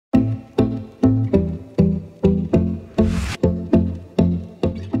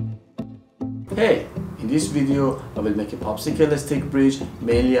this video, I will make a popsicle stick bridge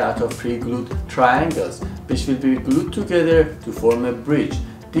mainly out of pre-glued triangles, which will be glued together to form a bridge.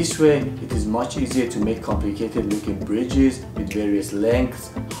 This way, it is much easier to make complicated looking bridges with various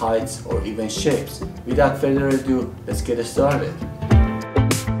lengths, heights, or even shapes. Without further ado, let's get started.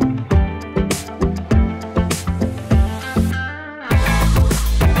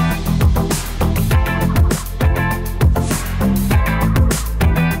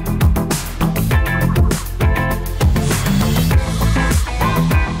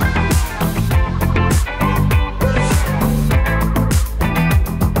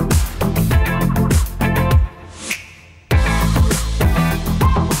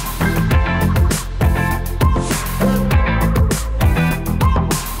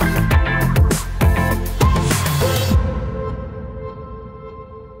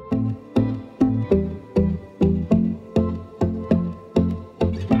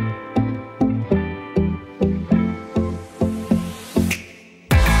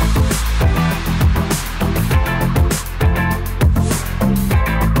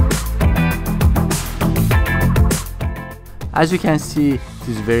 As you can see, it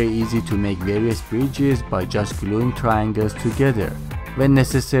is very easy to make various bridges by just gluing triangles together. When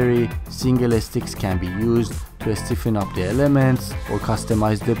necessary, single sticks can be used to stiffen up the elements or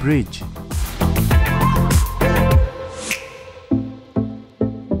customize the bridge.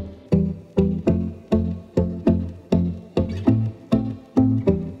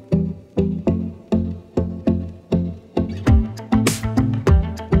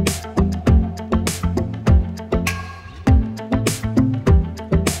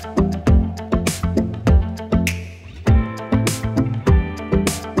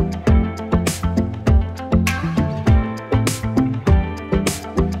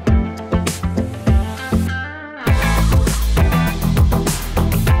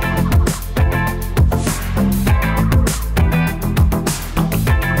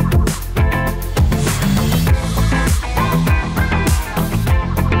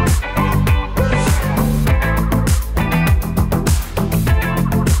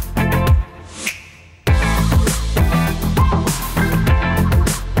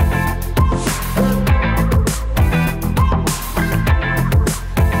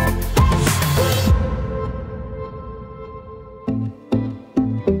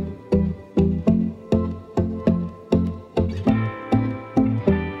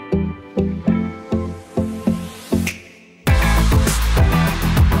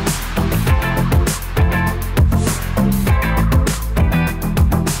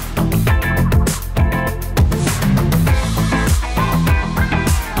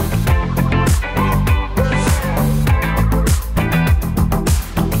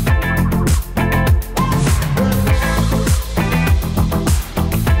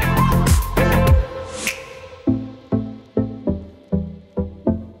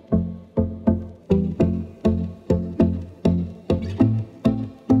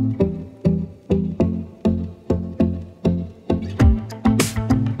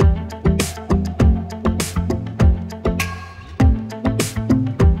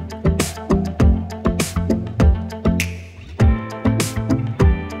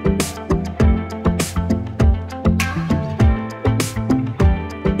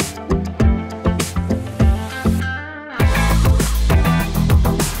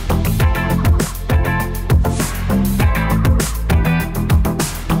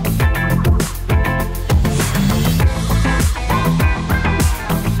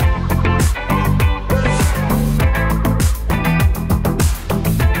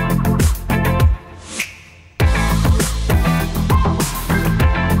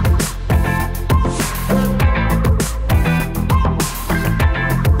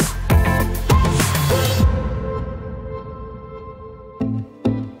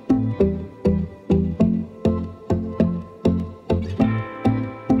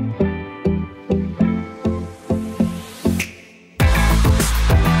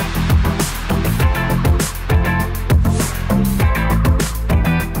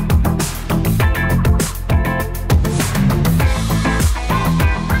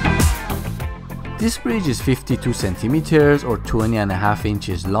 This bridge is 52 centimeters or 20.5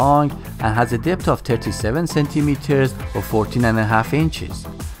 inches long and has a depth of 37 centimeters or 14.5 inches.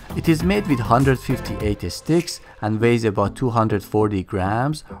 It is made with 158 sticks and weighs about 240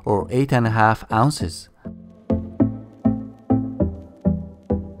 grams or 8.5 ounces.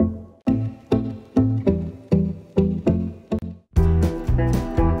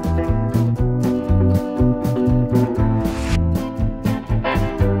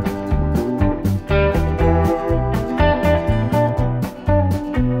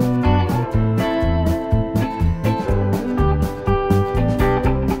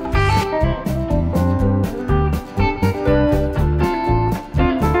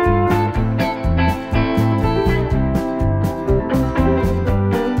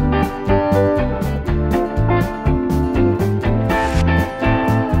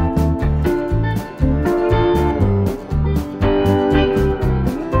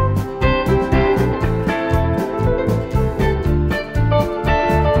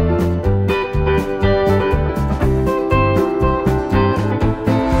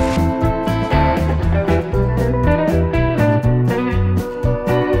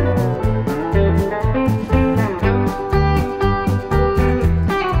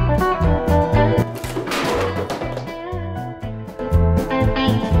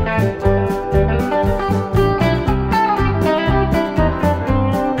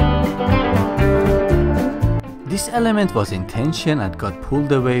 This element was in tension and got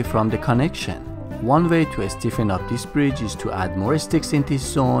pulled away from the connection. One way to stiffen up this bridge is to add more sticks in this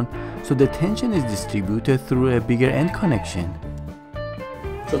zone so the tension is distributed through a bigger end connection.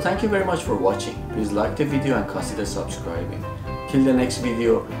 So thank you very much for watching. Please like the video and consider subscribing. Till the next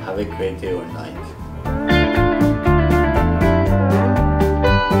video, have a great day or night.